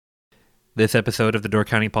This episode of the Door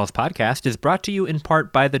County Pulse podcast is brought to you in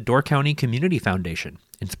part by the Door County Community Foundation,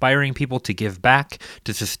 inspiring people to give back,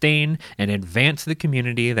 to sustain, and advance the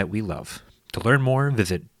community that we love. To learn more,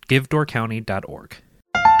 visit givedoorcounty.org.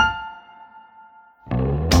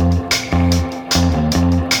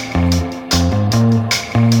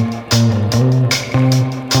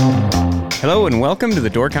 Hello and welcome to the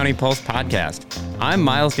Door County Pulse podcast. I'm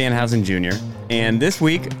Miles Danhausen Jr., and this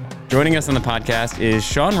week, joining us on the podcast is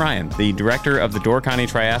Sean Ryan, the director of the Door County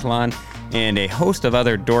Triathlon and a host of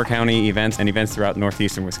other Door County events and events throughout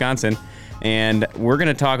northeastern Wisconsin. And we're going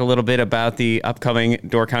to talk a little bit about the upcoming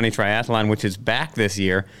Door County Triathlon, which is back this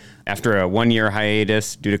year after a one-year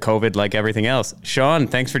hiatus due to COVID, like everything else. Sean,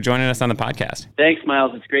 thanks for joining us on the podcast. Thanks,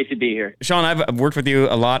 Miles. It's great to be here. Sean, I've worked with you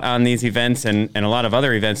a lot on these events and a lot of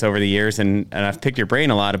other events over the years, and I've picked your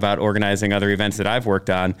brain a lot about organizing other events that I've worked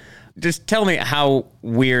on. Just tell me how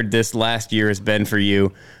weird this last year has been for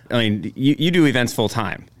you. I mean, you do events full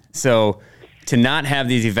time. So to not have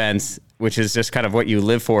these events, which is just kind of what you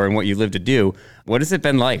live for and what you live to do, what has it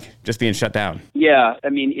been like just being shut down? Yeah, I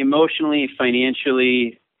mean, emotionally,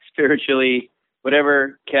 financially, spiritually,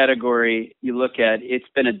 whatever category you look at, it's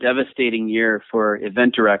been a devastating year for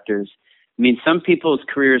event directors. I mean, some people's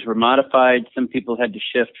careers were modified. Some people had to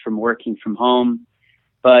shift from working from home.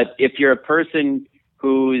 But if you're a person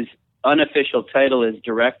whose unofficial title is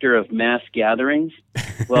Director of Mass Gatherings,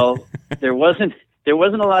 well, there wasn't a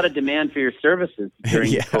lot of demand for your services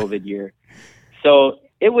during the COVID year. So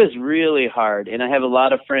it was really hard. And I have a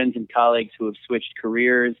lot of friends and colleagues who have switched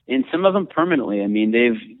careers, and some of them permanently. I mean,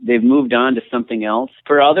 they've moved on to something else.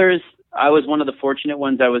 For others, I was one of the fortunate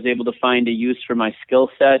ones. I was able to find a use for my skill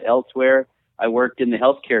set elsewhere. I worked in the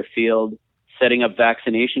healthcare field, setting up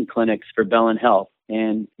vaccination clinics for Bellin Health.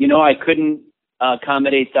 And, I couldn't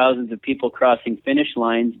accommodate thousands of people crossing finish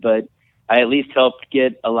lines, but I at least helped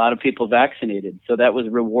get a lot of people vaccinated. So that was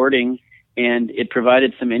rewarding, and it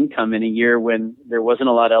provided some income in a year when there wasn't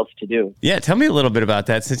a lot else to do. Yeah, tell me a little bit about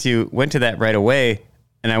that, since you went to that right away,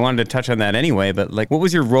 and I wanted to touch on that anyway, but what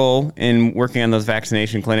was your role in working on those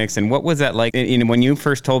vaccination clinics, and what was that like? When you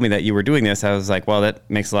first told me that you were doing this, I was like, well, that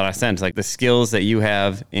makes a lot of sense. Like, the skills that you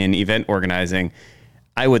have in event organizing,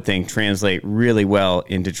 I would think, translate really well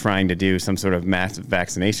into trying to do some sort of massive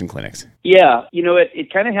vaccination clinics. Yeah,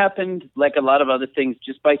 it kind of happened like a lot of other things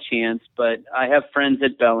just by chance, but I have friends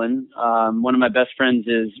at Bellin. One of my best friends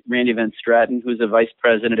is Randy Van Straten, who's a vice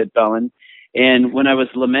president at Bellin. And when I was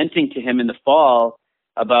lamenting to him in the fall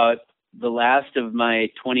about the last of my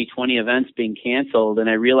 2020 events being canceled, and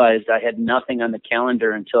I realized I had nothing on the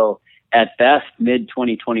calendar until at best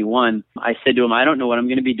mid-2021, I said to him, I don't know what I'm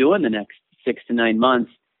going to be doing the next 6 to 9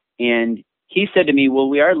 months. And he said to me, well,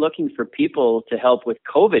 we are looking for people to help with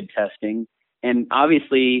COVID testing. And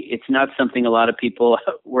obviously, it's not something a lot of people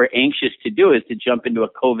were anxious to do, is to jump into a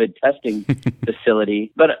COVID testing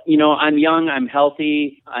facility. But, I'm young, I'm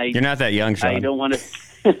healthy. You're not that young, Sean. I don't want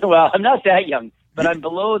to, well, I'm not that young, but I'm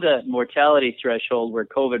below the mortality threshold where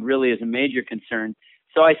COVID really is a major concern.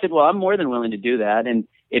 So I said, well, I'm more than willing to do that. And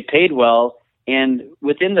it paid well. And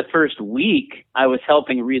within the first week, I was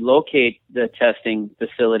helping relocate the testing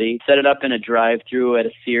facility, set it up in a drive-through at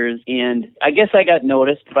a Sears. And I guess I got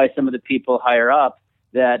noticed by some of the people higher up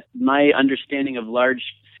that my understanding of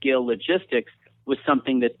large-scale logistics was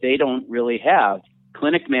something that they don't really have.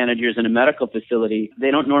 Clinic managers in a medical facility,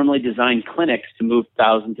 they don't normally design clinics to move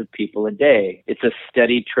thousands of people a day. It's a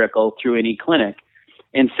steady trickle through any clinic.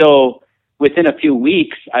 And so within a few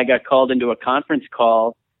weeks, I got called into a conference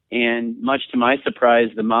call. And much to my surprise,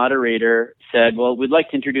 the moderator said, well, we'd like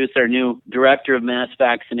to introduce our new director of mass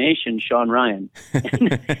vaccination, Sean Ryan.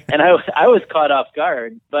 And I was caught off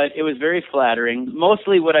guard, but it was very flattering.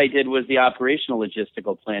 Mostly what I did was the operational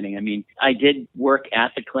logistical planning. I mean, I did work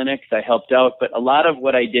at the clinics. I helped out, but a lot of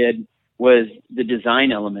what I did was the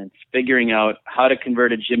design elements, figuring out how to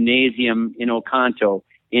convert a gymnasium in Oconto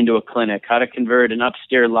into a clinic, how to convert an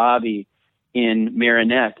upstairs lobby in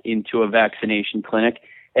Marinette into a vaccination clinic,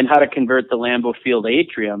 and how to convert the Lambeau Field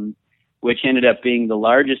atrium, which ended up being the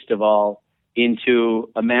largest of all, into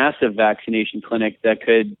a massive vaccination clinic that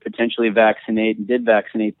could potentially vaccinate and did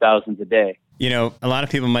vaccinate thousands a day. A lot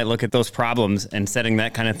of people might look at those problems and setting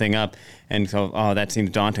that kind of thing up and go, oh, that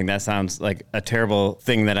seems daunting. That sounds like a terrible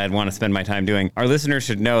thing that I'd want to spend my time doing. Our listeners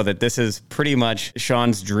should know that this is pretty much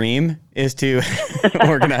Sean's dream, is to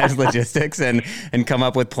organize logistics and come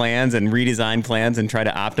up with plans and redesign plans and try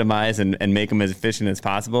to optimize and make them as efficient as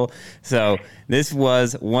possible. So this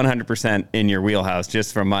was 100% in your wheelhouse,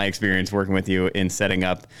 just from my experience working with you in setting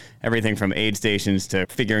up everything from aid stations to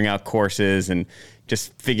figuring out courses and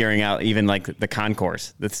just figuring out even like the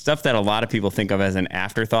concourse. The stuff that a lot of people think of as an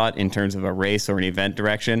afterthought in terms of a race or an event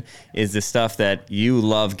direction is the stuff that you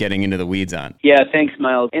love getting into the weeds on. Yeah, thanks,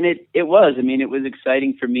 Miles. And it was. I mean, it was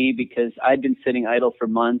exciting for me because I'd been sitting idle for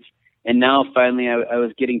months. And now finally I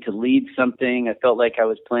was getting to lead something. I felt like I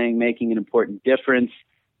was making an important difference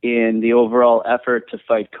in the overall effort to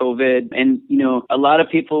fight COVID. And, a lot of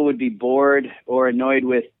people would be bored or annoyed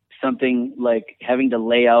with something like having to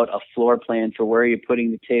lay out a floor plan for where you're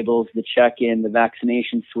putting the tables, the check-in, the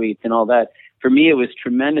vaccination suites, and all that. For me, it was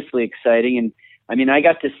tremendously exciting. And I mean, I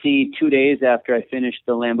got to see 2 days after I finished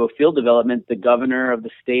the Lambeau Field development, the governor of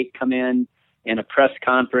the state come in and a press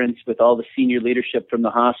conference with all the senior leadership from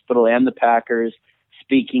the hospital and the Packers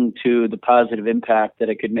speaking to the positive impact that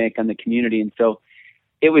it could make on the community. And so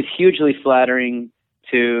it was hugely flattering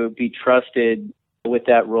to be trusted with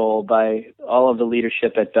that role by all of the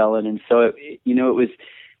leadership at Bellin. And so, it was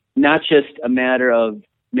not just a matter of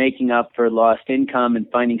making up for lost income and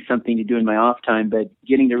finding something to do in my off time, but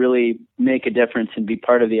getting to really make a difference and be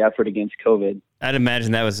part of the effort against COVID. I'd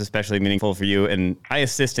imagine that was especially meaningful for you. And I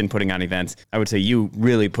assist in putting on events. I would say you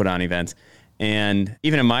really put on events. And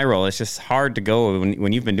even in my role, it's just hard to go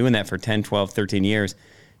when you've been doing that for 10, 12, 13 years.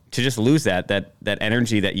 To just lose that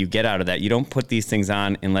energy that you get out of that. You don't put these things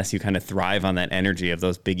on unless you kind of thrive on that energy of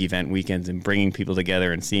those big event weekends and bringing people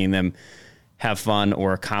together and seeing them have fun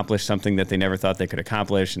or accomplish something that they never thought they could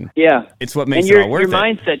accomplish. And yeah, it's what makes it all worth it. Your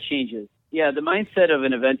mindset changes. Yeah, the mindset of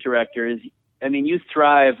an event director is, I mean, you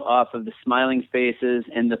thrive off of the smiling faces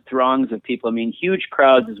and the throngs of people. I mean, huge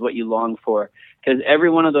crowds is what you long for because every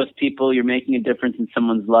one of those people, you're making a difference in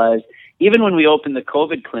someone's lives. Even when we opened the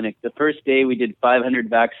COVID clinic, the first day we did 500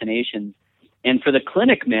 vaccinations. And for the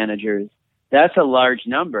clinic managers, that's a large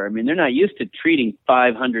number. I mean, they're not used to treating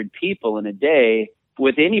 500 people in a day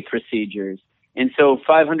with any procedures. And so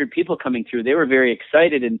 500 people coming through, they were very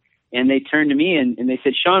excited. And they turned to me and they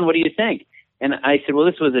said, Sean, what do you think? And I said, well,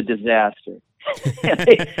 this was a disaster.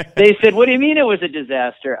 They said, what do you mean it was a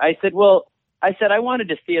disaster? I said, I wanted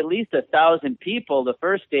to see at least 1,000 people the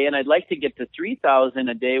first day, and I'd like to get to 3,000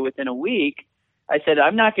 a day within a week. I said,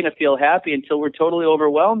 I'm not going to feel happy until we're totally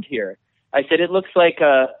overwhelmed here. I said, it looks like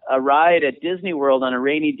a ride at Disney World on a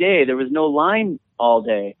rainy day. There was no line all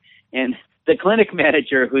day. And the clinic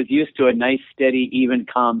manager, who's used to a nice, steady, even,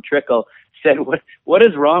 calm trickle, said, what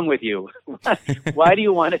is wrong with you? Why do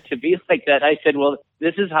you want it to be like that? I said, well,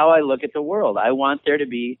 this is how I look at the world. I want there to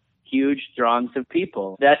be huge throngs of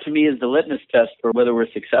people. That to me is the litmus test for whether we're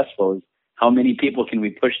successful, is how many people can we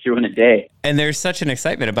push through in a day. And there's such an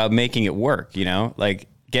excitement about making it work, like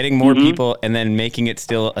getting more people and then making it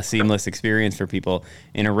still a seamless experience for people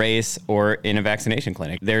in a race or in a vaccination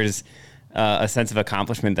clinic. There's a sense of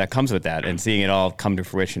accomplishment that comes with that and seeing it all come to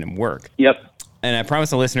fruition and work. Yep. And I promise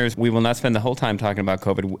the listeners, we will not spend the whole time talking about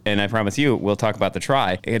COVID. And I promise you, we'll talk about the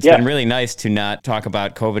try. It's been really nice to not talk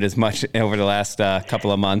about COVID as much over the last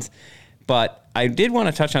couple of months. But I did want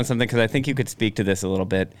to touch on something because I think you could speak to this a little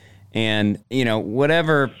bit. And,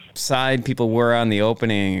 whatever side people were on the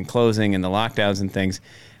opening and closing and the lockdowns and things,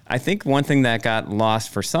 I think one thing that got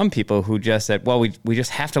lost for some people who just said, well, we just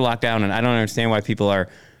have to lock down. And I don't understand why people are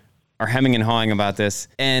hemming and hawing about this.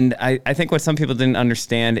 And I think what some people didn't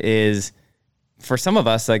understand is, for some of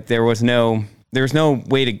us, like there was no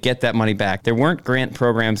way to get that money back. There weren't grant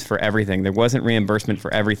programs for everything. There wasn't reimbursement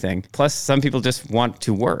for everything. Plus, some people just want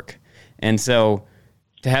to work. And so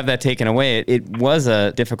to have that taken away, it was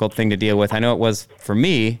a difficult thing to deal with. I know it was for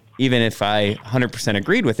me, even if I 100%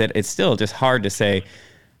 agreed with it, it's still just hard to say,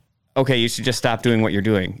 okay, you should just stop doing what you're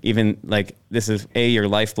doing. Even like this is your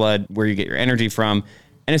lifeblood, where you get your energy from.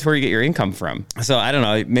 And it's where you get your income from. So I don't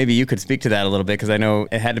know, maybe you could speak to that a little bit, because I know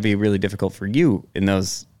it had to be really difficult for you in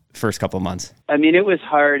those first couple of months. I mean, it was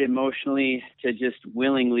hard emotionally to just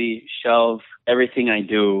willingly shelve everything I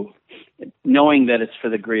do, knowing that it's for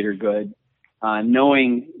the greater good,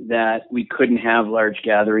 knowing that we couldn't have large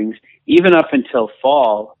gatherings, even up until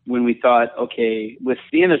fall, when we thought, okay, with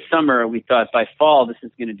the end of summer, we thought by fall this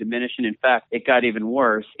is going to diminish. And in fact, it got even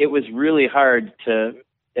worse. It was really hard to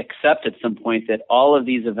accept at some point that all of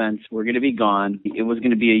these events were going to be gone. It was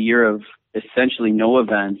going to be a year of essentially no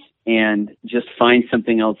events, and just find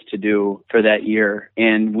something else to do for that year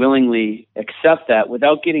and willingly accept that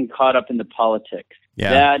without getting caught up in the politics.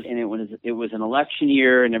 Yeah. That, and it was an election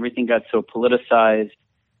year and everything got so politicized.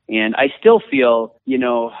 And I still feel,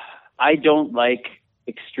 I don't like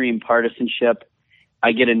extreme partisanship.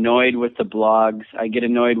 I get annoyed with the blogs. I get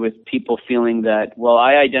annoyed with people feeling that, well,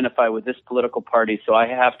 I identify with this political party, so I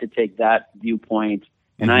have to take that viewpoint,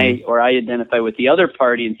 and I identify with the other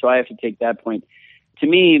party, and so I have to take that point. To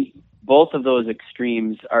me, both of those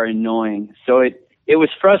extremes are annoying. So it it was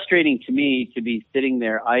frustrating to me to be sitting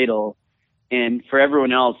there idle, and for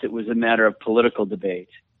everyone else, it was a matter of political debate.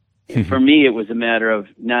 And for me, it was a matter of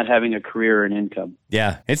not having a career and income.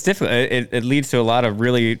 Yeah, it's difficult. It leads to a lot of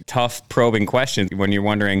really tough, probing questions when you're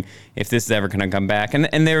wondering if this is ever going to come back. And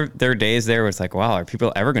there are days there where it's like, wow, are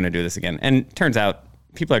people ever going to do this again? And it turns out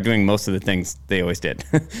people are doing most of the things they always did.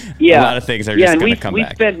 Yeah. A lot of things are just going to come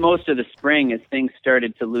back. We spent most of the spring as things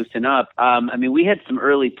started to loosen up. We had some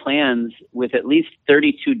early plans with at least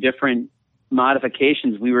 32 different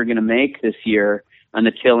modifications we were going to make this year on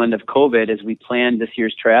the tail end of COVID as we planned this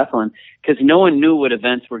year's triathlon, because no one knew what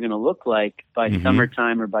events were going to look like by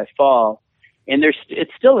summertime or by fall. And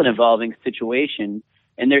it's still an evolving situation,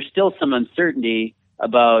 and there's still some uncertainty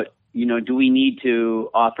about, do we need to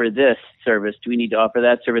offer this service? Do we need to offer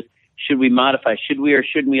that service? Should we modify? Should we or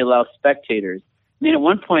shouldn't we allow spectators? At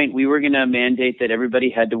one point, we were going to mandate that everybody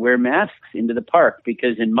had to wear masks into the park,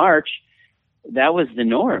 because in March, that was the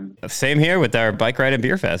norm. Same here with our bike ride and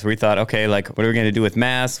beer fest. We thought, okay, what are we going to do with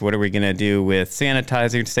masks? What are we going to do with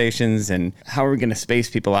sanitizer stations? And how are we going to space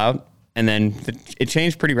people out? And then it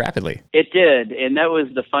changed pretty rapidly. It did. And that was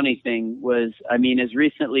the funny thing was, as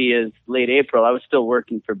recently as late April, I was still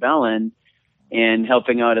working for Bellin and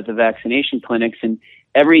helping out at the vaccination clinics. And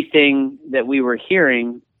everything that we were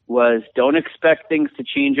hearing was, don't expect things to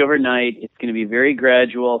change overnight. It's going to be very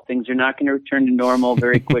gradual. Things are not going to return to normal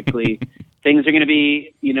very quickly. Things are going to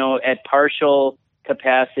be, at partial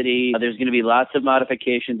capacity. There's going to be lots of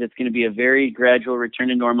modifications. It's going to be a very gradual return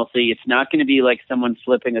to normalcy. It's not going to be like someone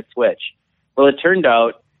flipping a switch. Well, it turned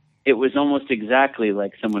out it was almost exactly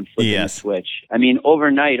like someone flipping a switch.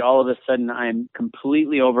 Overnight, all of a sudden, I'm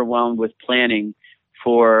completely overwhelmed with planning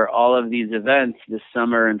for all of these events this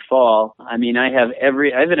summer and fall. I have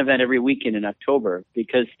an event every weekend in October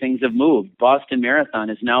because things have moved. Boston Marathon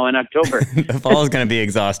is now in October. The fall is going to be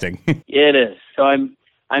exhausting. It is. So I'm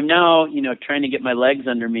now, trying to get my legs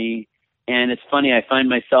under me. And it's funny, I find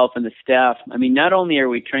myself and the staff, not only are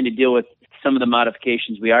we trying to deal with some of the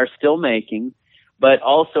modifications we are still making, but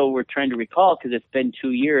also we're trying to recall, because it's been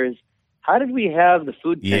 2 years, how did we have the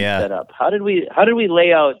food tent set up? How did we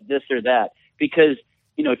lay out this or that? Because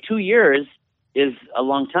 2 years is a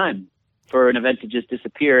long time for an event to just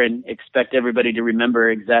disappear and expect everybody to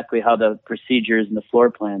remember exactly how the procedures and the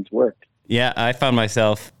floor plans worked. Yeah, I found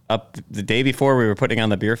myself up the day before we were putting on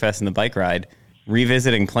the beer fest and the bike ride,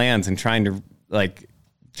 revisiting plans and trying to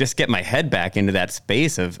just get my head back into that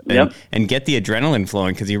space and get the adrenaline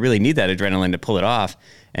flowing, because you really need that adrenaline to pull it off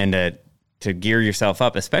and to gear yourself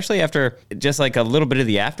up, especially after just a little bit of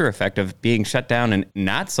the after effect of being shut down and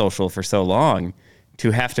not social for so long, to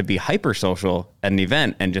have to be hyper social at an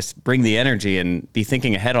event and just bring the energy and be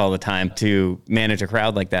thinking ahead all the time to manage a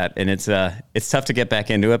crowd like that. And it's tough to get back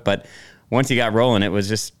into it, but once you got rolling, it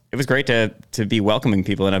was great to be welcoming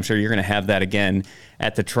people. And I'm sure you're going to have that again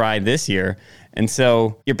at the Tri this year. And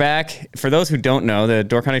so you're back. For those who don't know, the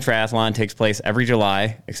Door County Triathlon takes place every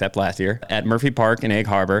July, except last year, at Murphy Park in Egg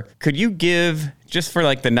Harbor. Could you give, just for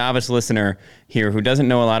the novice listener here who doesn't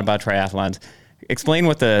know a lot about triathlons, explain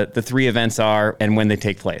what the three events are and when they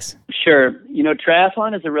take place? Sure.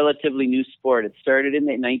 Triathlon is a relatively new sport. It started in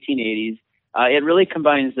the 1980s. It really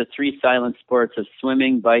combines the three silent sports of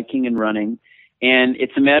swimming, biking, and running. And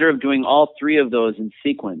it's a matter of doing all three of those in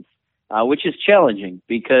sequence, which is challenging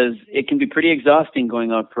because it can be pretty exhausting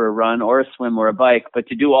going out for a run or a swim or a bike. But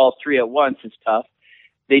to do all three at once is tough.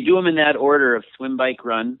 They do them in that order of swim, bike,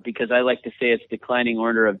 run, because I like to say it's declining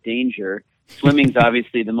order of danger. Swimming's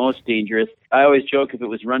obviously the most dangerous. I always joke if it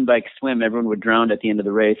was run, bike, swim, everyone would drown at the end of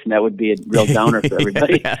the race, and that would be a real downer for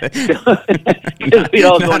everybody. Because we'd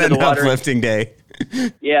all go into the water. Lifting day.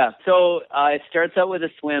 Yeah, so it starts out with a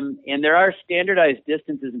swim, and there are standardized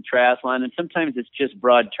distances in triathlon, and sometimes it's just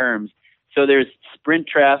broad terms. So there's sprint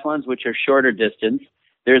triathlons, which are shorter distance.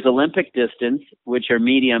 There's Olympic distance, which are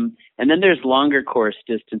medium, and then there's longer course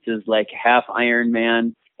distances like half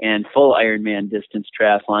Ironman and full Ironman distance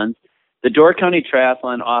triathlons. The Door County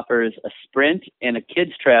Triathlon offers a sprint and a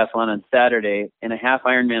kids triathlon on Saturday and a half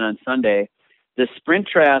Ironman on Sunday. The sprint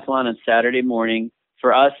triathlon on Saturday morning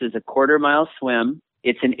for us is a 1/4-mile swim.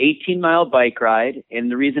 It's an 18-mile bike ride,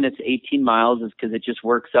 and the reason it's 18 miles is because it just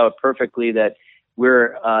works out perfectly that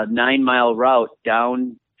we're a 9-mile route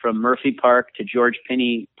down from Murphy Park to George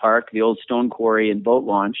Pinney Park, the old stone quarry and boat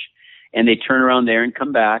launch, and they turn around there and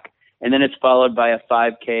come back. And then it's followed by a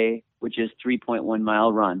 5K, which is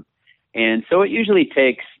 3.1-mile run. And so it usually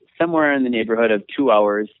takes somewhere in the neighborhood of 2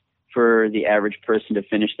 hours for the average person to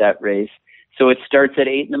finish that race. So it starts at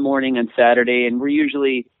 8 in the morning on Saturday, and we're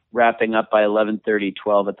usually wrapping up by 11:30,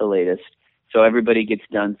 12 at the latest. So everybody gets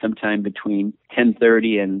done sometime between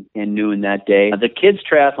 10:30 and noon that day. The kids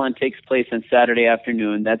triathlon takes place on Saturday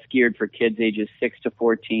afternoon. That's geared for kids ages 6 to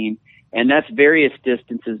 14. And that's various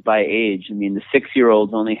distances by age. I mean, the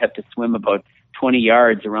 6-year-olds only have to swim about 20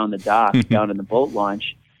 yards around the dock down in the boat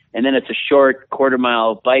launch. And then it's a short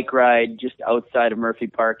quarter-mile bike ride just outside of Murphy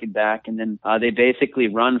Park and back. And then they basically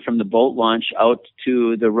run from the boat launch out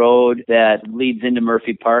to the road that leads into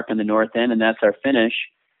Murphy Park on the north end, and that's our finish.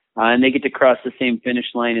 And they get to cross the same finish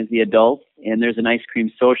line as the adults, and there's an ice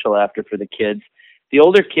cream social after for the kids. The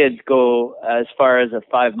older kids go as far as a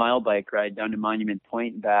 5-mile bike ride down to Monument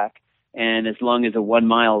Point and back, and as long as a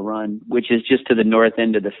 1-mile run, which is just to the north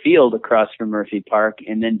end of the field across from Murphy Park,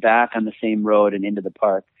 and then back on the same road and into the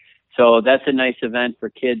park. So that's a nice event for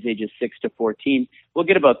kids ages 6 to 14. We'll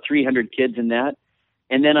get about 300 kids in that.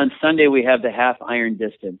 And then on Sunday, we have the half iron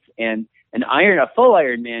distance. And a full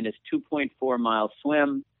Ironman is 2.4 mile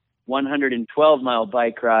swim, 112-mile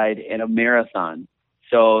bike ride, and a marathon.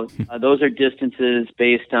 So those are distances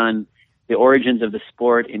based on the origins of the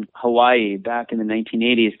sport in Hawaii back in the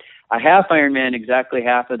 1980s. A half Ironman, exactly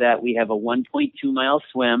half of that, we have a 1.2-mile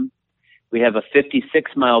swim, we have a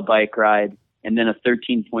 56-mile bike ride, and then a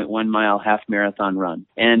 13.1-mile half marathon run.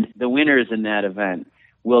 And the winners in that event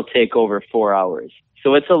will take over 4 hours.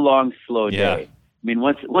 So it's a long, slow day. I mean,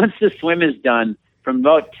 once the swim is done, from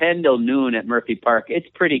about 10 till noon at Murphy Park, it's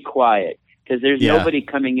pretty quiet because there's nobody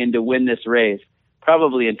coming in to win this race,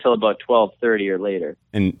 probably until about 12:30 or later.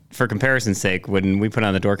 And for comparison's sake, when we put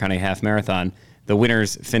on the Door County Half Marathon, the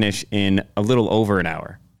winners finish in a little over an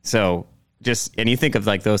hour. So and you think of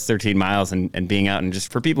like those 13 miles and being out, and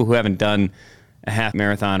just for people who haven't done a half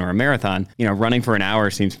marathon or a marathon, running for an hour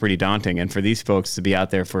seems pretty daunting. And for these folks to be out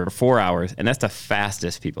there for 4 hours, and that's the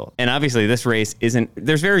fastest people. And obviously this race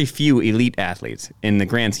there's very few elite athletes in the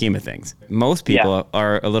grand scheme of things. Most people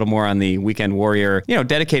are a little more on the weekend warrior,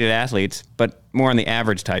 dedicated athletes, but more on the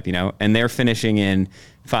average type, and they're finishing in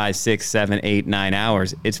 5, 6, 7, 8, 9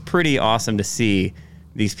 hours. It's pretty awesome to see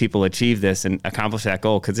these people achieve this and accomplish that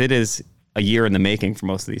goal, because it is a year in the making for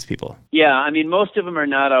most of these people. Yeah, I mean, most of them are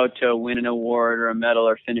not out to win an award or a medal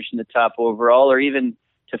or finish in the top overall or even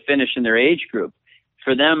to finish in their age group.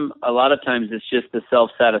 For them, a lot of times it's just the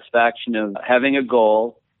self-satisfaction of having a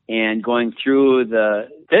goal and going through the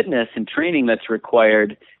fitness and training that's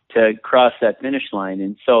required to cross that finish line.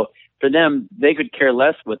 And so for them, they could care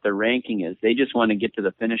less what their ranking is. They just want to get to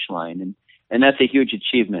the finish line. And that's a huge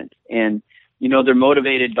achievement. And they're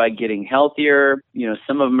motivated by getting healthier.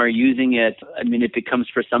 Some of them are using it. I mean, it becomes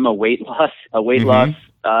for some a weight loss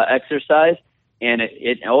exercise, and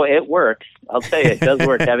it works. I'll tell you, it does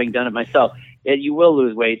work. Having done it myself, you will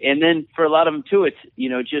lose weight. And then for a lot of them too,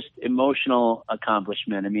 it's just emotional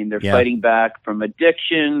accomplishment. I mean, they're fighting back from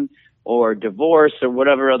addiction or divorce or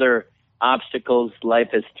whatever other obstacles life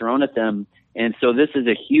has thrown at them, and so this is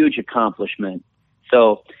a huge accomplishment.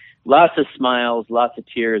 So lots of smiles, lots of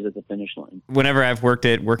tears at the finish line. Whenever I've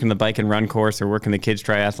working the bike and run course or working the kids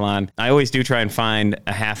triathlon, I always do try and find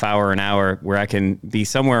a half hour, an hour where I can be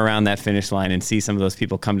somewhere around that finish line and see some of those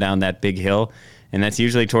people come down that big hill. And that's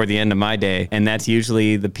usually toward the end of my day. And that's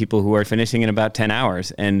usually the people who are finishing in about 10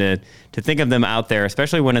 hours. And to think of them out there,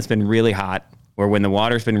 especially when it's been really hot or when the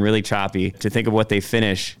water's been really choppy, to think of what they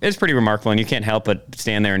finish, it's pretty remarkable. And you can't help but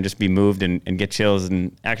stand there and just be moved and get chills.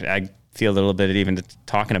 And actually, I feel a little bit even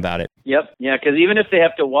talking about it. Yep. Yeah, because even if they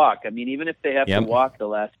have to walk, to walk the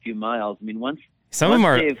last few miles, some of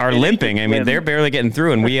them are limping. I mean, they're barely getting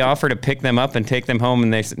through, and we offer to pick them up and take them home,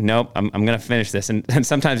 and they say, nope, I'm going to finish this. And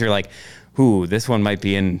sometimes you're like, this might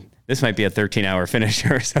be a 13-hour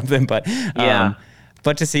finisher or something. But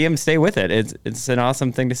but to see them stay with it, it's an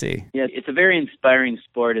awesome thing to see. Yeah, it's a very inspiring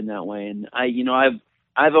sport in that way. And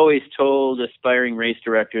I've always told aspiring race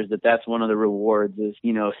directors that that's one of the rewards is,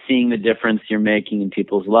 seeing the difference you're making in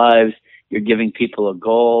people's lives. You're giving people a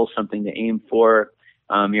goal, something to aim for.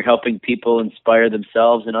 You're helping people inspire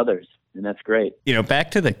themselves and others, and that's great.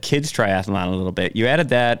 Back to the kids triathlon a little bit. You added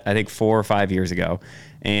that, I think, 4 or 5 years ago,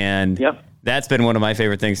 and that's been one of my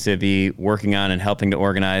favorite things to be working on and helping to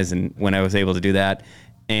organize, and when I was able to do that.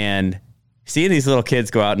 And seeing these little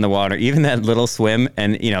kids go out in the water, even that little swim,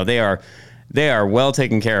 and, they are well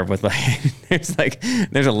taken care of with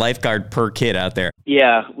there's a lifeguard per kid out there.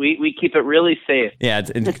 Yeah, we keep it really safe. Yeah,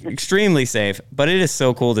 it's extremely safe, but it is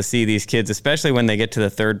so cool to see these kids, especially when they get to the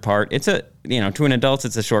third part. It's to an adult,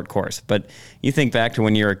 it's a short course, but you think back to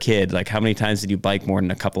when you're a kid, like how many times did you bike more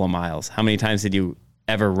than a couple of miles? How many times did you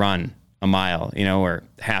ever run a mile, or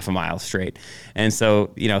half a mile straight? And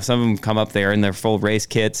so, some of them come up there in their full race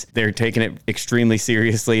kits. They're taking it extremely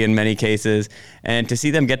seriously in many cases. And to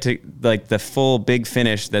see them get to like the full big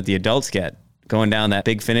finish that the adults get, going down that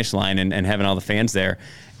big finish line and having all the fans there.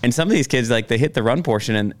 And some of these kids, like, they hit the run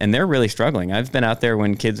portion and they're really struggling. I've been out there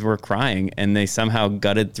when kids were crying and they somehow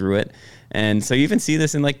gutted through it. And so you even see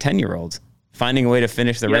this in like 10-year-olds finding a way to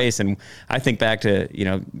finish the race. And I think back to,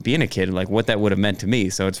 being a kid, like what that would have meant to me.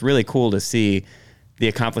 So it's really cool to see the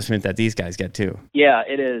accomplishment that these guys get too. Yeah,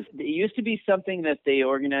 it is. It used to be something that they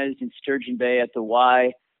organized in Sturgeon Bay at the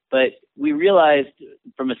Y, but we realized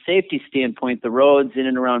from a safety standpoint, the roads in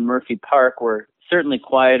and around Murphy Park were certainly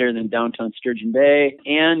quieter than downtown Sturgeon Bay,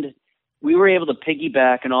 and we were able to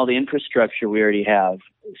piggyback on all the infrastructure we already have.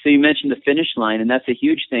 So you mentioned the finish line, and that's a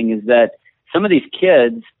huge thing, is that some of these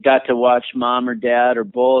kids got to watch mom or dad or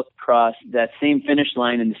both cross that same finish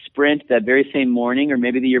line in the sprint that very same morning or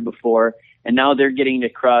maybe the year before, and now they're getting to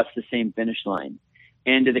cross the same finish line.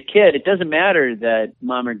 And to the kid, it doesn't matter that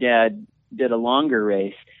mom or dad did a longer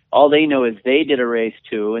race. All they know is they did a race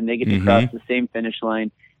too, and they get to cross the same finish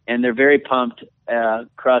line, and they're very pumped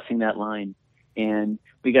crossing that line. And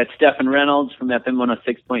we got Stephen Reynolds from FM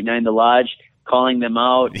 106.9 The Lodge calling them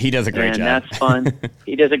out. He does a great job. And that's fun.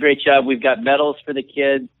 He does a great job. We've got medals for the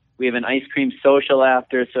kids. We have an ice cream social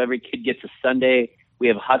after, so every kid gets a sundae. We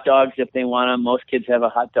have hot dogs if they want them. Most kids have a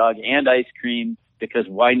hot dog and ice cream because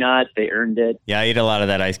why not? They earned it. Yeah, I ate a lot of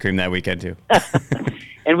that ice cream that weekend too.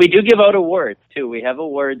 And we do give out awards too. We have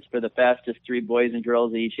awards for the fastest 3 boys and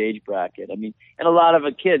girls each age bracket. I mean, and a lot of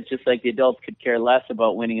the kids, just like the adults, could care less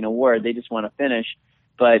about winning an award. They just want to finish.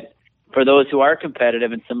 But for those who are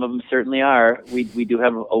competitive, and some of them certainly are, we do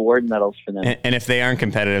have award medals for them. And if they aren't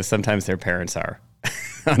competitive, sometimes their parents are,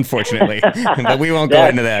 unfortunately. But we won't go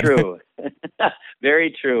into that. That's true.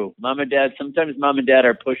 Very true. Sometimes mom and dad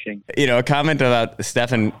are pushing. A comment about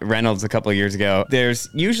Stephen Reynolds a couple of years ago. There's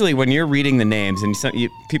usually when you're reading the names, and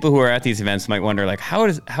people who are at these events might wonder, like, how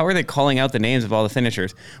are they calling out the names of all the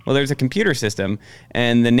finishers? Well, there's a computer system,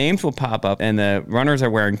 and the names will pop up, and the runners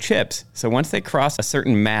are wearing chips. So once they cross a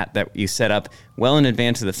certain mat that you set up well in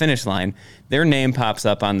advance of the finish line, their name pops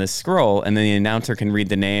up on this scroll, and then the announcer can read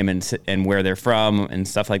the name and where they're from and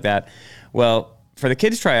stuff like that. Well, for the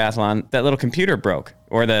kids triathlon, that little computer broke,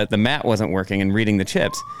 or the mat wasn't working and reading the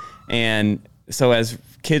chips. And so as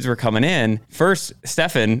kids were coming in, first,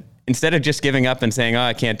 Stefan, instead of just giving up and saying,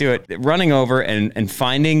 I can't do it, running over and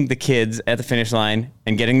finding the kids at the finish line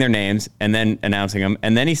and getting their names and then announcing them.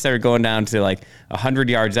 And then he started going down to like 100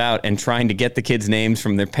 yards out and trying to get the kids' names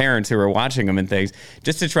from their parents who were watching them and things,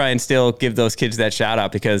 just to try and still give those kids that shout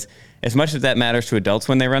out, because as much as that matters to adults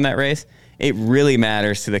when they run that race, it really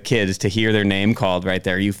matters to the kids to hear their name called right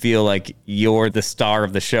there. You feel like you're the star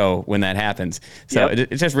of the show when that happens. So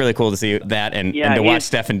it's just really cool to see that and to watch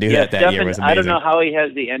Stefan do that year was amazing. I don't know how he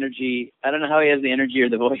has the energy. I don't know how he has the energy or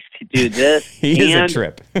the voice to do this. He is a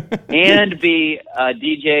trip. and be a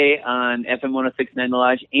DJ on FM 106.9 The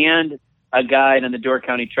Lodge and a guide on the Door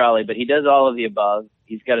County Trolley. But he does all of the above.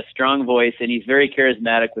 He's got a strong voice, and he's very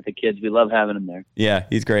charismatic with the kids. We love having him there. Yeah,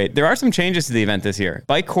 he's great. There are some changes to the event this year.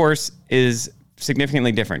 Bike course is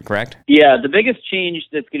significantly different, correct? Yeah, the biggest change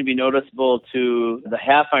that's going to be noticeable to the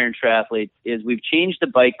half iron triathletes is we've changed the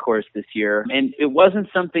bike course this year. And it wasn't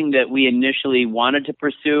something that we initially wanted to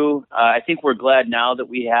pursue. I think we're glad now that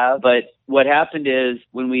we have. But what happened is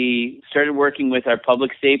when we started working with our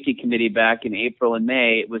public safety committee back in April and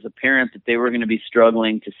May, it was apparent that they were going to be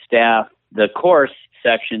struggling to staff the course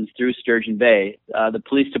sections through Sturgeon Bay. The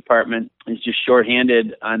police department is just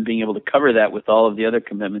shorthanded on being able to cover that with all of the other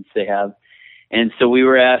commitments they have. And so we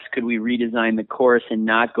were asked, could we redesign the course and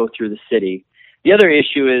not go through the city? The other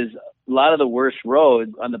issue is a lot of the worst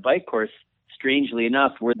roads on the bike course, strangely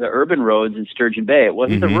enough, were the urban roads in Sturgeon Bay. It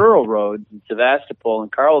wasn't the rural roads in Sevastopol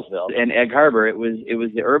and Carlsville and Egg Harbor. It was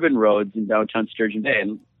the urban roads in downtown Sturgeon Bay.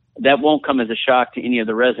 And that won't come as a shock to any of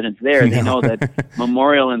the residents there. They know that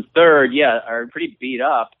Memorial and Third, are pretty beat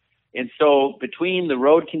up. And so between the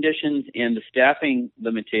road conditions and the staffing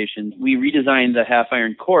limitations, we redesigned the half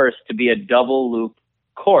iron course to be a double loop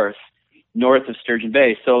course north of Sturgeon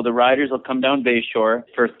Bay. So the riders will come down Bayshore.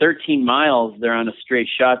 For 13 miles, they're on a straight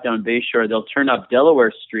shot down Bayshore. They'll turn up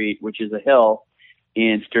Delaware Street, which is a hill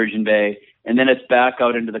in Sturgeon Bay. And then it's back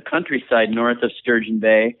out into the countryside north of Sturgeon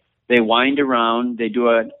Bay. They wind around. They do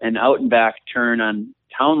an out and back turn on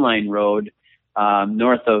Town Line Road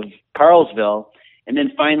north of Carlsville. And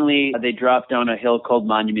then finally, they drop down a hill called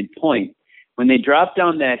Monument Point. When they drop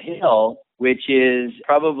down that hill, which is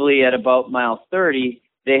probably at about mile 30,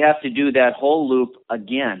 they have to do that whole loop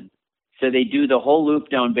again. So they do the whole loop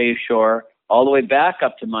down Bayshore all the way back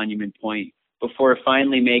up to Monument Point before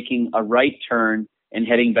finally making a right turn and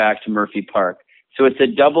heading back to Murphy Park. So it's a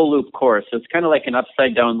double loop course. So it's kind of like an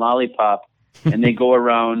upside down lollipop, and they go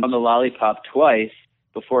around on the lollipop twice.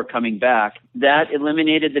 before coming back. That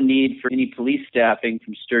eliminated the need for any police staffing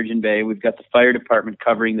from Sturgeon Bay. We've got the fire department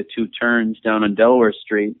covering the 2 turns down on Delaware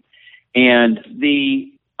Street. And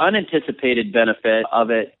the unanticipated benefit of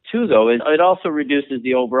it, too, though, is it also reduces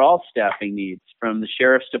the overall staffing needs from the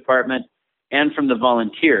sheriff's department and from the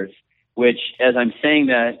volunteers, which, as I'm saying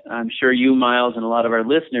that, I'm sure you, Miles, and a lot of our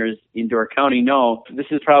listeners in Door County know this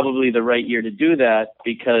is probably the right year to do that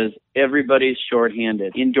because everybody's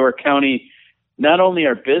shorthanded. In Door County, not only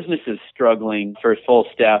are businesses struggling for full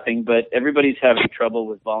staffing, but everybody's having trouble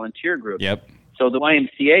with volunteer groups. Yep. So the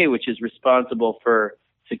YMCA, which is responsible for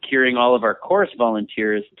securing all of our course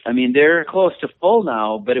volunteers, I mean, they're close to full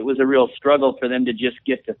now, but it was a real struggle for them to just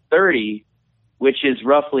get to 30, which is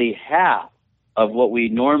roughly half of what we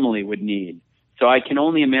normally would need. So I can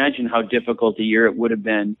only imagine how difficult a year it would have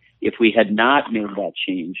been if we had not made that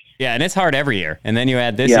change. Yeah, and it's hard every year. And then you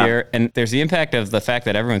add this year, and there's the impact of the fact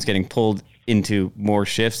that everyone's getting pulled into more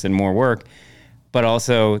shifts and more work, but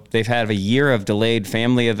also they've had a year of delayed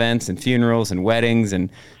family events and funerals and weddings and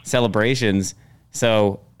celebrations.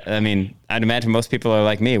 So, I mean, I'd imagine most people are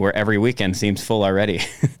like me, where every weekend seems full already,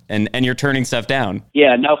 and you're turning stuff down.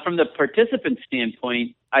 Yeah, now from the participant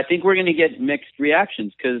standpoint, I think we're going to get mixed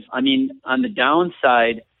reactions because, I mean, on the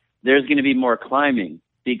downside, there's going to be more climbing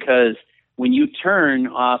because when you turn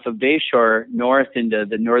off of Bayshore north into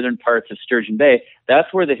the northern parts of Sturgeon Bay,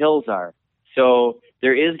 that's where the hills are. So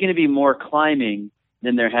there is going to be more climbing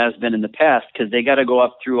than there has been in the past because they got to go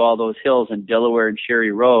up through all those hills on Delaware and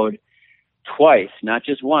Cherry Road twice, not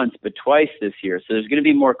just once, but twice this year. So there's going to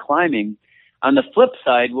be more climbing. On the flip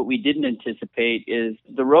side, what we didn't anticipate is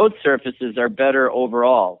the road surfaces are better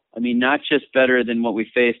overall. I mean, not just better than what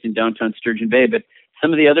we faced in downtown Sturgeon Bay, but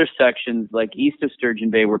some of the other sections, like east of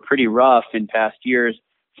Sturgeon Bay, were pretty rough in past years,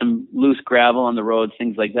 some loose gravel on the roads,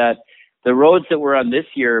 things like that. The roads that we're on this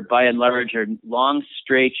year, by and large, are long,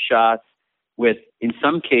 straight shots with, in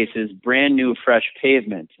some cases, brand new, fresh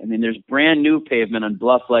pavement. I mean, there's brand new pavement on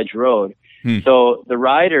Bluff Ledge Road. So the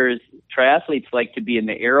riders, triathletes, like to be in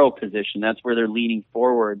the arrow position. That's where they're leaning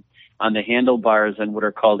forward on the handlebars and what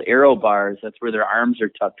are called arrow bars. That's where their arms are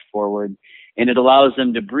tucked forward. And it allows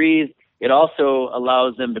them to breathe. It also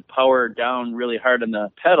allows them to power down really hard on the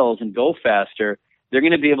pedals and go faster. They're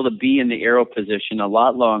going to be able to be in the arrow position a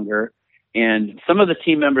lot longer. And some of the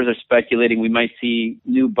team members are speculating we might see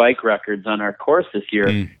new bike records on our course this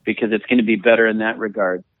year because it's going to be better in that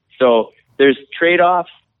regard. So there's trade-offs.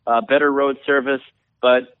 Better road service,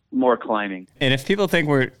 but more climbing. And if people think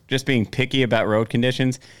we're just being picky about road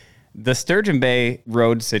conditions, the Sturgeon Bay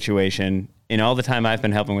road situation, in all the time I've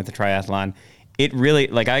been helping with the triathlon, it really,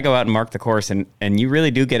 like, I go out and mark the course, and you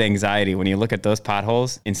really do get anxiety when you look at those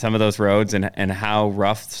potholes in some of those roads and how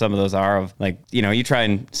rough some of those are. Of, like, you know, you try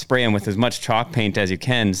and spray them with as much chalk paint as you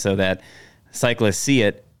can so that cyclists see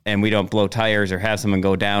it and we don't blow tires or have someone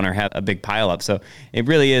go down or have a big pile up. So it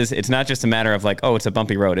really is, it's not just a matter of like, oh, it's a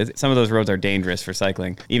bumpy road. Some of those roads are dangerous for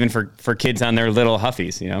cycling, even for kids on their little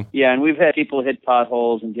Huffies, you know? Yeah, and we've had people hit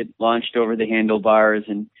potholes and get launched over the handlebars.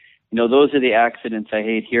 And, you know, those are the accidents I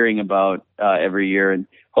hate hearing about every year. And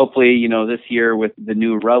hopefully, you know, this year with the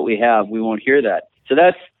new route we have, we won't hear that. So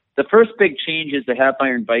that's the first big change is the half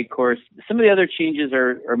iron bike course. Some of the other changes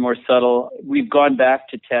are more subtle. We've gone back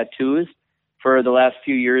to tattoos. For the last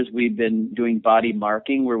few years, we've been doing body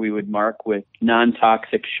marking where we would mark with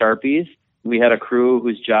non-toxic Sharpies. We had a crew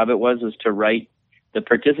whose job it was to write the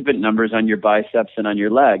participant numbers on your biceps and on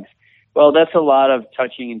your legs. Well, that's a lot of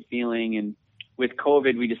touching and feeling. And with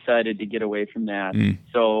COVID, we decided to get away from that.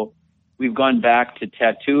 So we've gone back to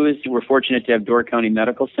tattoos. We're fortunate to have Door County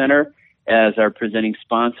Medical Center as our presenting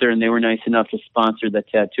sponsor, and they were nice enough to sponsor the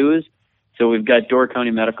tattoos. So we've got Door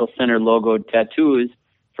County Medical Center logoed tattoos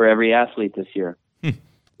for every athlete this year.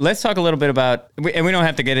 Let's talk a little bit about, and we don't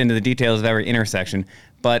have to get into the details of every intersection,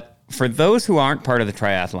 but for those who aren't part of the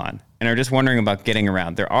triathlon and are just wondering about getting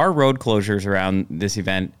around, there are road closures around this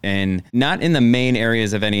event, and not in the main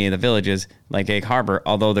areas of any of the villages like Egg Harbor,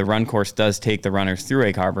 although the run course does take the runners through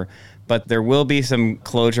Egg Harbor. But there will be some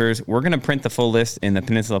closures. We're going to print the full list in the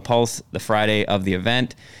Peninsula Pulse the Friday of the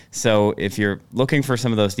event. So if you're looking for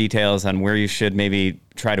some of those details on where you should maybe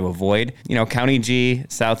try to avoid, you know, County G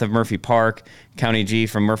south of Murphy Park, County G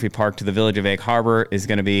from Murphy Park to the village of Egg Harbor is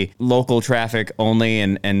going to be local traffic only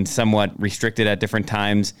and somewhat restricted at different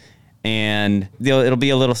times. And it'll be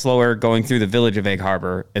a little slower going through the village of Egg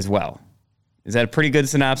Harbor as well. Is that a pretty good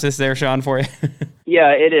synopsis there, Sean, for you?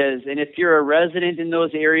 Yeah, it is. And if you're a resident in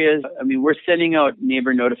those areas, I mean, we're sending out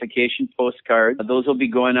neighbor notification postcards. Those will be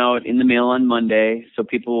going out in the mail on Monday, so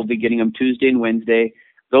people will be getting them Tuesday and Wednesday.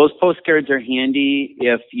 Those postcards are handy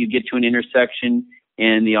if you get to an intersection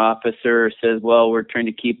and the officer says, well, we're trying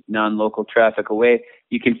to keep non-local traffic away,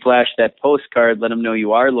 you can flash that postcard, let them know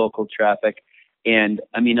you are local traffic. And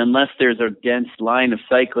I mean, unless there's a dense line of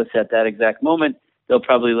cyclists at that exact moment, they'll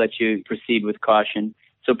probably let you proceed with caution.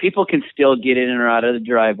 So people can still get in or out of the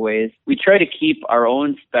driveways. We try to keep our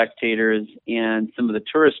own spectators and some of the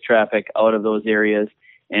tourist traffic out of those areas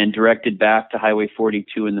and directed back to Highway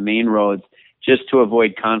 42 and the main roads, just to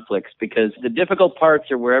avoid conflicts, because the difficult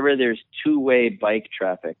parts are wherever there's two-way bike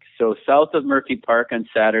traffic. So south of Murphy Park on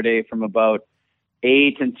Saturday from about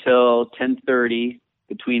 8 until 10:30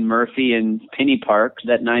 between Murphy and Pinney Park,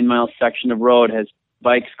 that 9-mile section of road has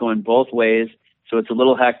bikes going both ways. So it's a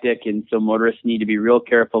little hectic, and so motorists need to be real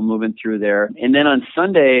careful moving through there. And then on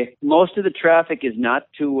Sunday, most of the traffic is not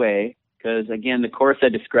two-way because, again, the course I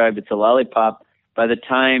described, it's a lollipop. By the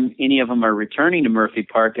time any of them are returning to Murphy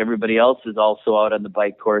Park, everybody else is also out on the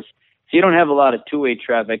bike course. So you don't have a lot of two-way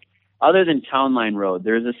traffic other than Town Line Road.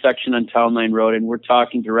 There's a section on Town Line Road, and we're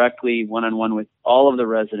talking directly one-on-one with all of the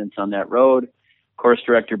residents on that road. Course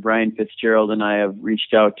director Brian Fitzgerald and I have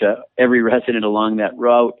reached out to every resident along that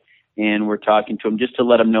route, and we're talking to them just to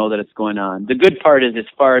let them know that it's going on. The good part is it's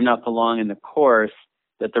far enough along in the course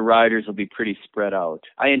that the riders will be pretty spread out.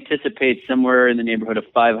 I anticipate somewhere in the neighborhood of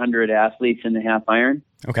 500 athletes in the half iron.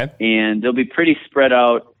 Okay. And they'll be pretty spread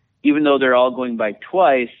out. Even though they're all going by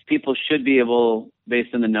twice, people should be able,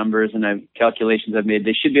 based on the numbers and calculations I've made,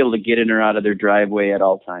 they should be able to get in or out of their driveway at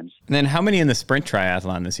all times. And then how many in the sprint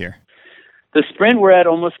triathlon this year? The sprint, we're at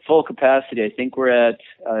almost full capacity. I think we're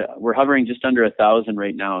hovering just under 1,000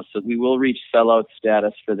 right now. So we will reach sellout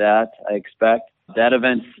status for that, I expect. That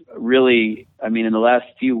event's really, in the last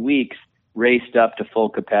few weeks, raced up to full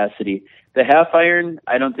capacity. The half iron,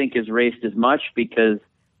 I don't think is raced as much because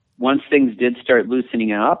once things did start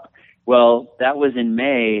loosening up, well, that was in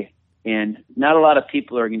May, and not a lot of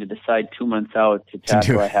people are going to decide 2 months out to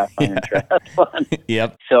tackle a half iron triathlon.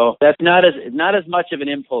 Yep. So that's not as much of an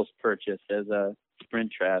impulse purchase as a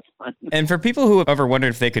sprint triathlon. And for people who have ever wondered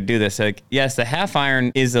if they could do this, yes, the half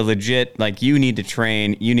iron is a legit, you need to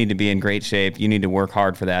train, you need to be in great shape, you need to work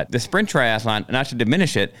hard for that. The sprint triathlon, not to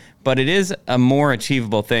diminish it, but it is a more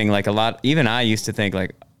achievable thing. Even I used to think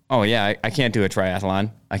oh yeah, I can't do a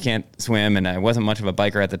triathlon. I can't swim, and I wasn't much of a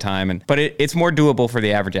biker at the time. But it's more doable for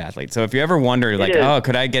the average athlete. So if you ever wonder,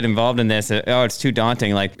 could I get involved in this? Oh, it's too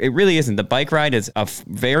daunting. It really isn't. The bike ride is a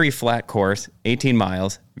very flat course, 18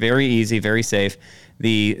 miles, very easy, very safe.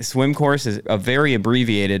 The swim course is a very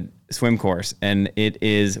abbreviated swim course, and it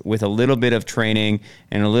is with a little bit of training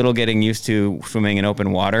and a little getting used to swimming in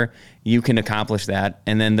open water, you can accomplish that.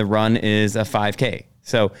 And then the run is a 5K.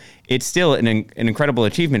 So it's still an incredible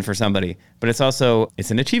achievement for somebody, but it's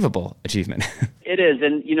an achievable achievement. It is.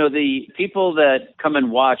 And, the people that come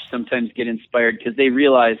and watch sometimes get inspired because they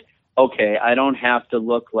realize, okay, I don't have to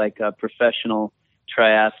look like a professional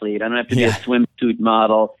triathlete. I don't have to be a swimsuit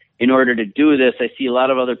model in order to do this. I see a lot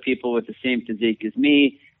of other people with the same physique as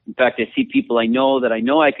me. In fact, I see people I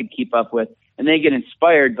know I could keep up with, and they get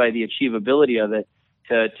inspired by the achievability of it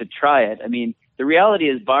to try it. The reality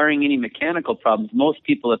is, barring any mechanical problems, most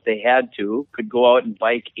people, if they had to, could go out and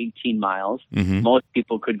bike 18 miles. Mm-hmm. Most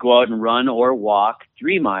people could go out and run or walk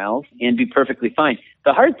 3 miles and be perfectly fine.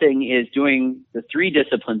 The hard thing is doing the 3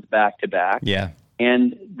 disciplines back to back. Yeah.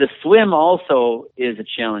 And the swim also is a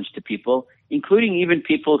challenge to people, including even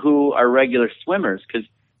people who are regular swimmers, because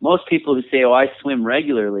most people who say, oh, I swim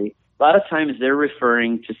regularly, a lot of times they're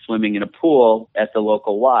referring to swimming in a pool at the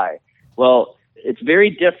local Y. Well, it's very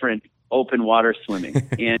different open water swimming.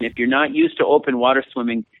 And if you're not used to open water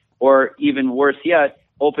swimming, or even worse yet,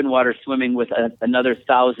 open water swimming with another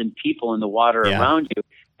 1,000 people in the water around you,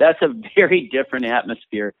 that's a very different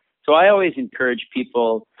atmosphere. So I always encourage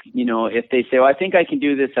people, if they say, I think I can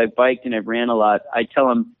do this, I've biked and I've ran a lot, I tell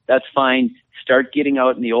them, that's fine. Start getting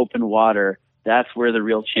out in the open water. That's where the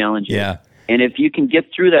real challenge is. Yeah. And if you can get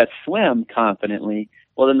through that swim confidently,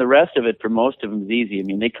 well, then the rest of it for most of them is easy.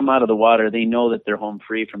 They come out of the water, they know that they're home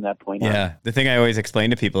free from that point on. Yeah. The thing I always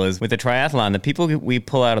explain to people is with the triathlon, the people we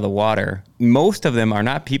pull out of the water, most of them are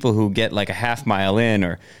not people who get a half mile in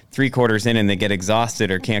or 3/4 in and they get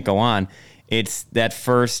exhausted or can't go on. It's that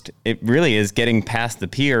first, it really is getting past the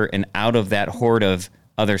pier and out of that horde of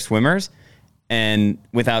other swimmers and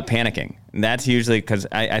without panicking. And that's usually because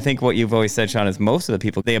I think what you've always said, Sean, is most of the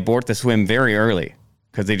people, they abort the swim very early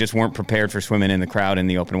because they just weren't prepared for swimming in the crowd in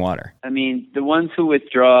the open water. The ones who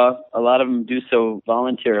withdraw, a lot of them do so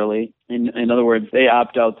voluntarily. In other words, they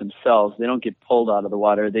opt out themselves. They don't get pulled out of the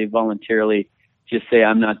water. They voluntarily just say,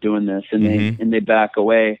 I'm not doing this, and they back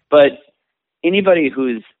away. But anybody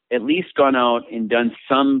who's at least gone out and done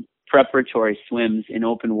some preparatory swims in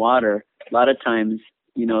open water, a lot of times,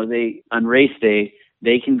 on race day,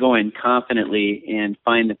 they can go in confidently and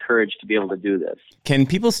find the courage to be able to do this. Can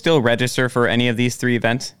people still register for any of these 3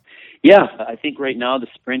 events? Yeah, I think right now the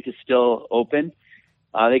sprint is still open.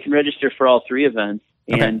 They can register for all 3 events.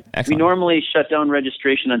 And we normally shut down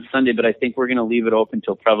registration on Sunday, but I think we're going to leave it open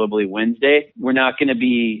till probably Wednesday. We're not going to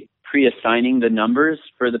be pre-assigning the numbers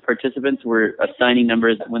for the participants. We're assigning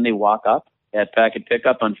numbers when they walk up at Packet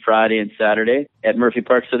Pickup on Friday and Saturday at Murphy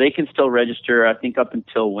Park. So they can still register, I think, up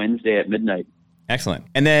until Wednesday at midnight. Excellent.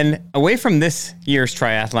 And then away from this year's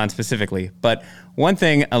triathlon specifically, but one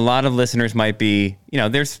thing a lot of listeners might be,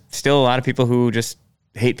 there's still a lot of people who just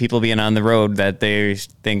hate people being on the road that they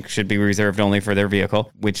think should be reserved only for their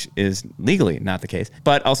vehicle, which is legally not the case,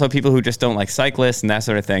 but also people who just don't like cyclists and that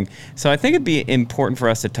sort of thing. So I think it'd be important for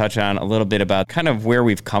us to touch on a little bit about kind of where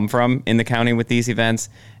we've come from in the county with these events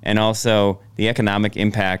and also the economic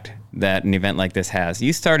impact that an event like this has.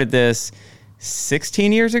 You started this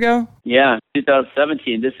 16 years ago? Yeah,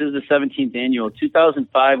 2017. This is the 17th annual.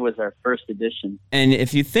 2005 was our first edition. And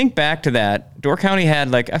if you think back to that, Door County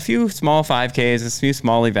had like a few small 5Ks, a few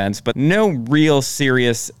small events, but no real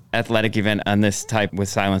serious athletic event on this type with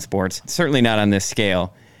silent sports, certainly not on this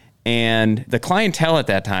scale. And the clientele at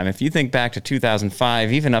that time, if you think back to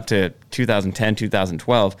 2005, even up to 2010,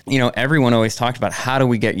 2012, everyone always talked about how do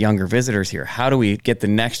we get younger visitors here? How do we get the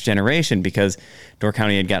next generation? Because Door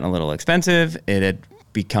County had gotten a little expensive. It had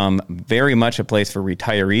become very much a place for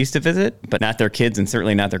retirees to visit, but not their kids and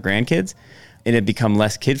certainly not their grandkids. It had become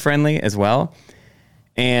less kid-friendly as well.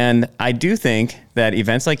 And I do think that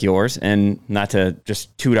events like yours, and not to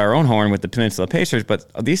just toot our own horn with the Peninsula Pacers, but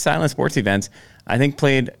these silent sports events, I think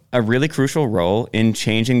played a really crucial role in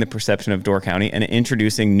changing the perception of Door County and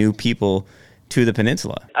introducing new people to the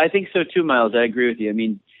peninsula. I think so too, Miles. I agree with you. I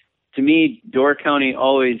mean, to me, Door County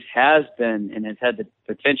always has been and has had the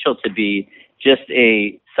potential to be just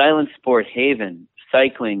a silent sport haven.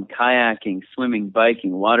 Cycling, kayaking, swimming,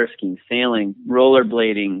 biking, water skiing, sailing,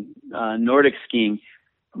 rollerblading, Nordic skiing,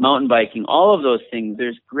 mountain biking, all of those things.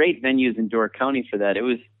 There's great venues in Door County for that. It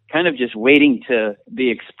was kind of just waiting to be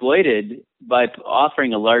exploited by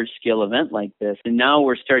offering a large-scale event like this. And now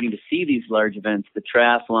we're starting to see these large events, the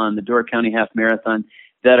triathlon, the Door County Half Marathon,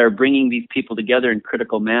 that are bringing these people together in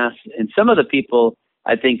critical mass. And some of the people,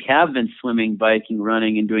 I think, have been swimming, biking,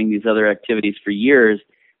 running, and doing these other activities for years.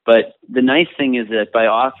 But the nice thing is that by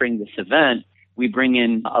offering this event, we bring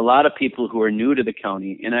in a lot of people who are new to the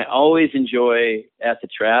county. And I always enjoy at the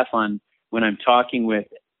triathlon when I'm talking with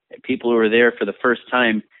people who are there for the first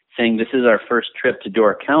time saying this is our first trip to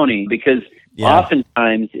Door County, because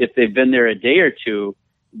oftentimes if they've been there a day or two,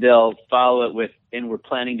 they'll follow it with, and we're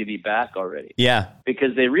planning to be back already. Yeah.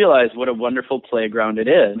 Because they realize what a wonderful playground it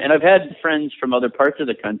is. And I've had friends from other parts of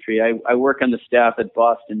the country. I work on the staff at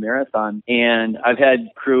Boston Marathon, and I've had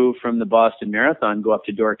crew from the Boston Marathon go up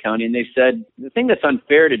to Door County, and they said the thing that's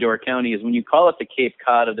unfair to Door County is when you call it the Cape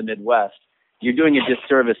Cod of the Midwest, you're doing a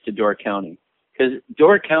disservice to Door County. Because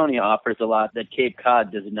Door County offers a lot that Cape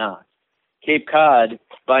Cod does not. Cape Cod,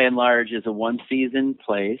 by and large, is a one-season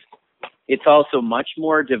place. It's also much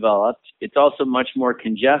more developed. It's also much more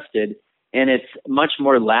congested, and it's much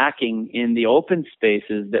more lacking in the open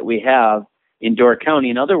spaces that we have in Door County.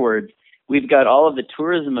 In other words, we've got all of the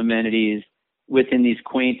tourism amenities within these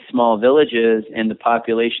quaint small villages and the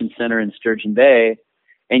population center in Sturgeon Bay,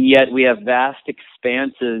 and yet we have vast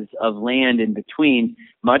expanses of land in between,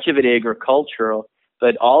 much of it agricultural,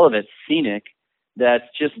 but all of it scenic, that's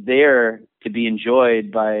just there to be enjoyed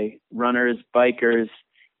by runners, bikers,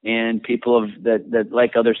 and people that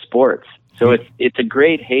like other sports. So it's a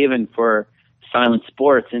great haven for silent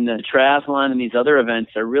sports, and the triathlon and these other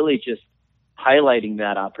events are really just highlighting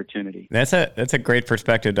that opportunity. That's a great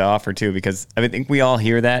perspective to offer too, because I think we all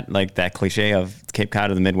hear that, like that cliche of Cape Cod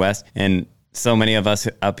of the Midwest, and so many of us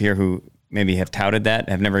up here who maybe have touted that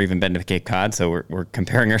have never even been to Cape Cod, so we're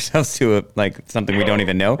comparing ourselves to something we don't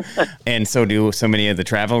even know. And so do so many of the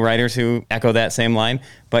travel writers who echo that same line.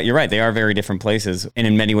 But you're right, they are very different places, and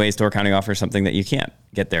in many ways Door County offers something that you can't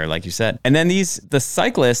get there, like you said. And then the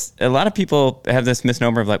cyclists, a lot of people have this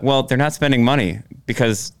misnomer of like, well, they're not spending money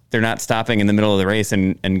because they're not stopping in the middle of the race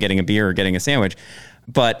and getting a beer or getting a sandwich.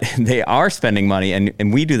 But they are spending money,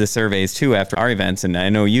 and we do the surveys too after our events, and I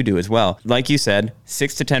know you do as well. Like you said,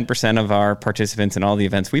 6 to 10% of our participants in all the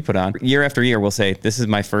events we put on, year after year, will say, this is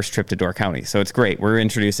my first trip to Door County. So it's great. We're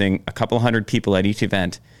introducing a couple hundred people at each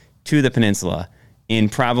event to the peninsula in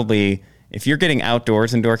probably, if you're getting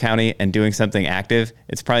outdoors in Door County and doing something active,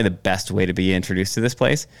 it's probably the best way to be introduced to this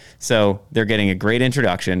place. So they're getting a great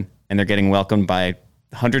introduction, and they're getting welcomed by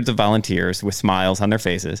hundreds of volunteers with smiles on their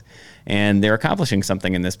faces, and they're accomplishing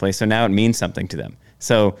something in this place. So now it means something to them.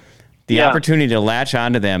 So the opportunity to latch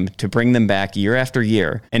onto them, to bring them back year after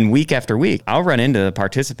year and week after week. I'll run into the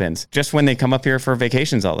participants just when they come up here for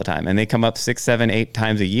vacations all the time, and they come up 6, 7, 8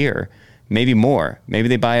 times a year, maybe more. Maybe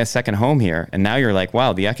they buy a second home here. And now you're like,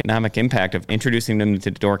 wow, the economic impact of introducing them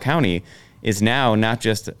to Door County is now not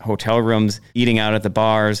just hotel rooms, eating out at the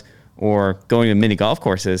bars, or going to mini golf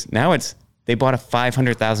courses. Now they bought a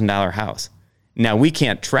 $500,000 house. Now we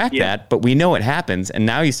can't track that, but we know it happens. And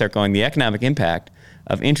now you start going, the economic impact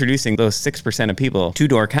of introducing those 6% of people to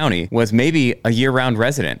Door County was maybe a year-round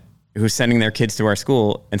resident who's sending their kids to our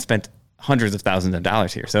school and spent hundreds of thousands of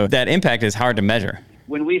dollars here. So that impact is hard to measure.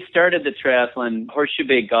 When we started the triathlon, Horseshoe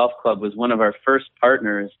Bay Golf Club was one of our first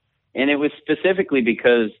partners, and it was specifically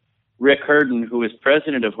because Rick Herden, who was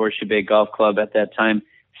president of Horseshoe Bay Golf Club at that time,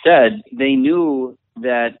 said they knew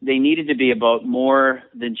that they needed to be about more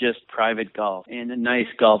than just private golf and a nice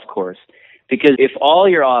golf course. Because if all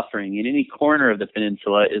you're offering in any corner of the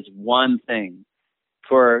peninsula is one thing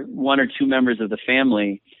for one or two members of the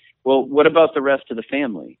family, well, what about the rest of the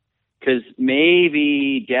family? Because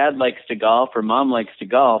maybe dad likes to golf or mom likes to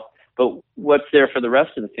golf, but what's there for the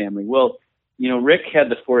rest of the family? Well, Rick had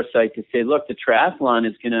the foresight to say, look, the triathlon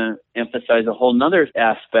is going to emphasize a whole nother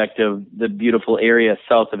aspect of the beautiful area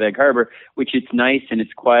south of Egg Harbor, which it's nice and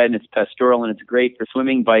it's quiet and it's pastoral and it's great for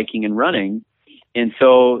swimming, biking, and running. And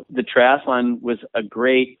so the triathlon was a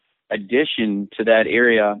great addition to that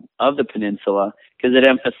area of the peninsula because it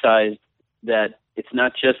emphasized that it's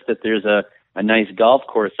not just that there's a nice golf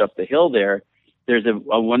course up the hill there. There's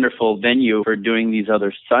a wonderful venue for doing these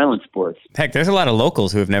other silent sports. Heck, there's a lot of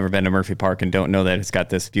locals who have never been to Murphy Park and don't know that it's got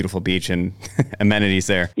this beautiful beach and amenities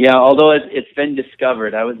there. Yeah, although it's been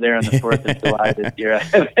discovered. I was there on the 4th of July this year.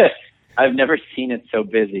 I've never seen it so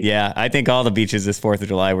busy. Yeah, I think all the beaches this 4th of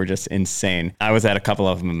July were just insane. I was at a couple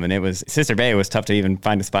of them, and Sister Bay, it was tough to even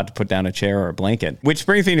find a spot to put down a chair or a blanket. Which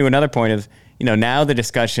brings me to another point of, now the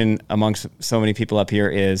discussion amongst so many people up here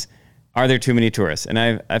is, are there too many tourists? And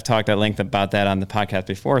I've talked at length about that on the podcast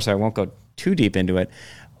before, so I won't go too deep into it.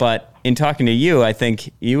 But in talking to you, I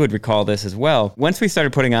think you would recall this as well. Once we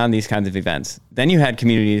started putting on these kinds of events, then you had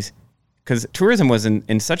communities, because tourism was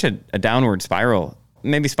in such a downward spiral.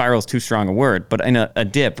 Maybe spiral is too strong a word, but in a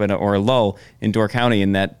dip or a lull in Door County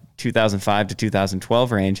in that 2005 to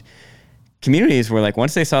 2012 range, communities were like,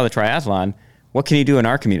 once they saw the triathlon, what can you do in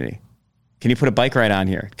our community? Can you put a bike ride on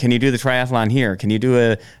here? Can you do the triathlon here? Can you do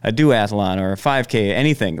a duathlon or a 5K,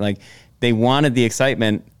 anything? Like, they wanted the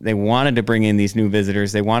excitement. They wanted to bring in these new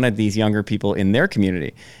visitors. They wanted these younger people in their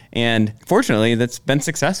community. And fortunately, that's been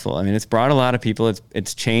successful. I mean, it's brought a lot of people.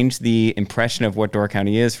 It's changed the impression of what Door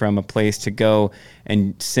County is from a place to go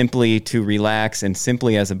and simply to relax and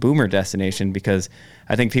simply as a boomer destination, because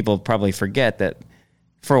I think people probably forget that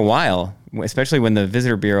for a while, especially when the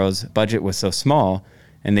Visitor Bureau's budget was so small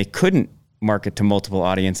and they couldn't market to multiple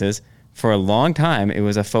audiences, for a long time, it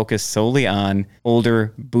was a focus solely on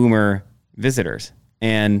older boomer visitors.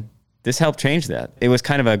 And this helped change that. It was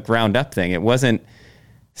kind of a ground up thing. It wasn't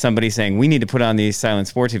somebody saying, we need to put on these silent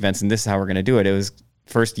sports events and this is how we're going to do it. It was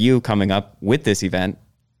first you coming up with this event.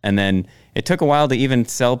 And then it took a while to even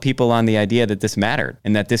sell people on the idea that this mattered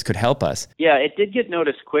and that this could help us. Yeah, it did get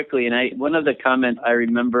noticed quickly. And one of the comments I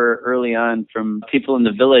remember early on from people in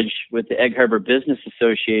the village with the Egg Harbor Business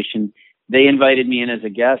Association, they invited me in as a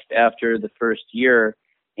guest after the first year,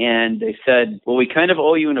 and they said, well, we kind of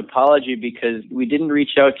owe you an apology because we didn't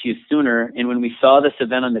reach out to you sooner. And when we saw this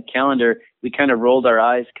event on the calendar, we kind of rolled our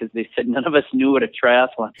eyes because they said none of us knew what a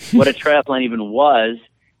triathlon even was.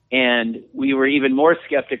 And we were even more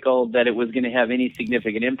skeptical that it was going to have any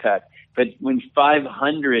significant impact. But when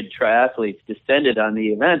 500 triathletes descended on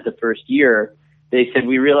the event the first year, they said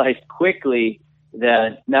we realized quickly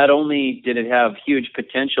that not only did it have huge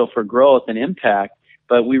potential for growth and impact,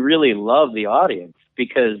 but we really love the audience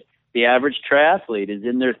because the average triathlete is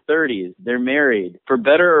in their 30s. They're married. For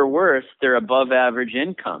better or worse, they're above average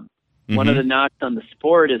income. Mm-hmm. One of the knocks on the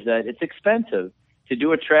sport is that it's expensive. To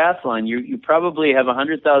do a triathlon, you probably have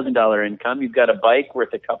 $100,000 income. You've got a bike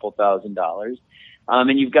worth a couple $1,000s.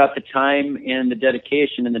 And you've got the time and the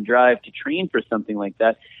dedication and the drive to train for something like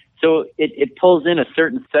that. So it pulls in a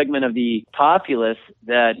certain segment of the populace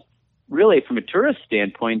that really, from a tourist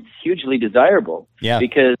standpoint, is hugely desirable. Yeah.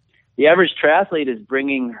 Because the average triathlete is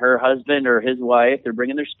bringing her husband or his wife, they're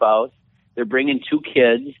bringing their spouse, they're bringing 2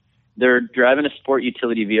 kids, they're driving a sport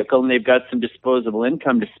utility vehicle, and they've got some disposable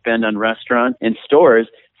income to spend on restaurants and stores.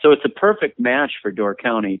 So it's a perfect match for Door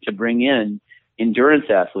County to bring in endurance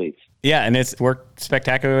athletes. Yeah, and it's worked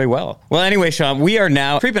spectacularly well. Well, anyway, Sean, we are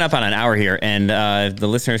now creeping up on an hour here, and the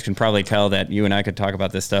listeners can probably tell that you and I could talk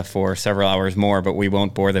about this stuff for several hours more, but we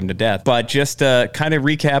won't bore them to death. But just to kind of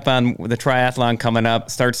recap on the triathlon coming up,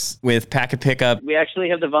 starts with packet pickup. We actually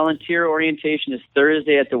have the volunteer orientation is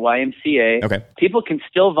Thursday at the YMCA. Okay. People can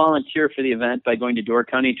still volunteer for the event by going to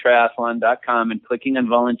DoorCountyTriathlon.com and clicking on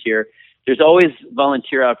volunteer. There's always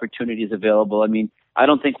volunteer opportunities available. I mean, I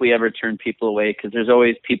don't think we ever turn people away because there's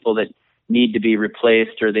always people that need to be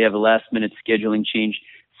replaced or they have a last-minute scheduling change.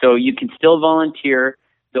 So you can still volunteer.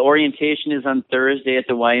 The orientation is on Thursday at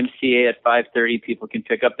the YMCA at 5:30. People can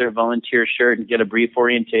pick up their volunteer shirt and get a brief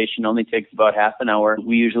orientation. It only takes about half an hour.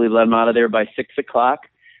 We usually let them out of there by 6 o'clock.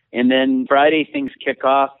 And then Friday, things kick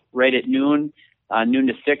off right at noon. Noon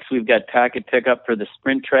to 6, we've got packet pickup for the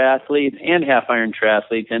sprint triathletes and half-iron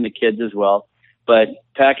triathletes and the kids as well. But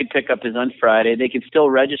packet pickup is on Friday. They can still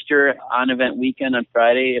register on event weekend on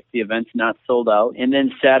Friday if the event's not sold out. And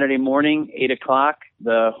then Saturday morning, 8 o'clock,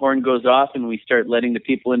 the horn goes off and we start letting the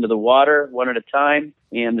people into the water one at a time.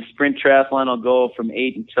 And the sprint triathlon will go from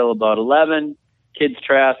 8 until about 11. Kids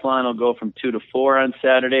triathlon will go from 2 to 4 on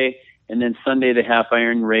Saturday. And then Sunday, the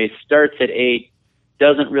half-iron race starts at 8,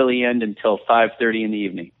 doesn't really end until 5:30 in the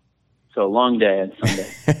evening. So a long day on Sunday.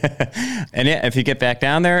 And yeah, if you get back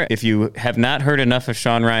down there, if you have not heard enough of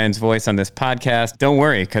Sean Ryan's voice on this podcast, don't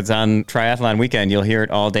worry, because on triathlon weekend, you'll hear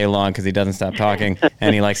it all day long because he doesn't stop talking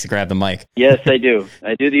and he likes to grab the mic. Yes, I do.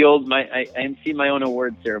 I do the old, I MC my own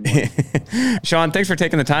award ceremony. Sean, thanks for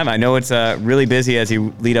taking the time. I know it's really busy as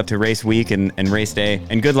you lead up to race week and race day.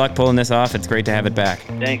 And good luck pulling this off. It's great to have it back.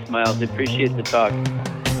 Thanks, Miles. I appreciate the talk.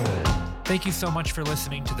 Thank you so much for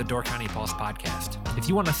listening to the Door County Pulse podcast. If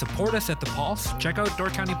you want to support us at the Pulse, check out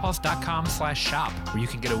doorcountypulse.com/shop, where you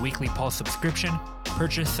can get a weekly Pulse subscription,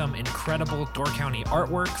 purchase some incredible Door County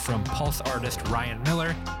artwork from Pulse artist Ryan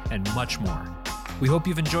Miller, and much more. We hope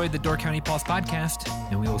you've enjoyed the Door County Pulse podcast,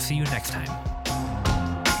 and we will see you next time.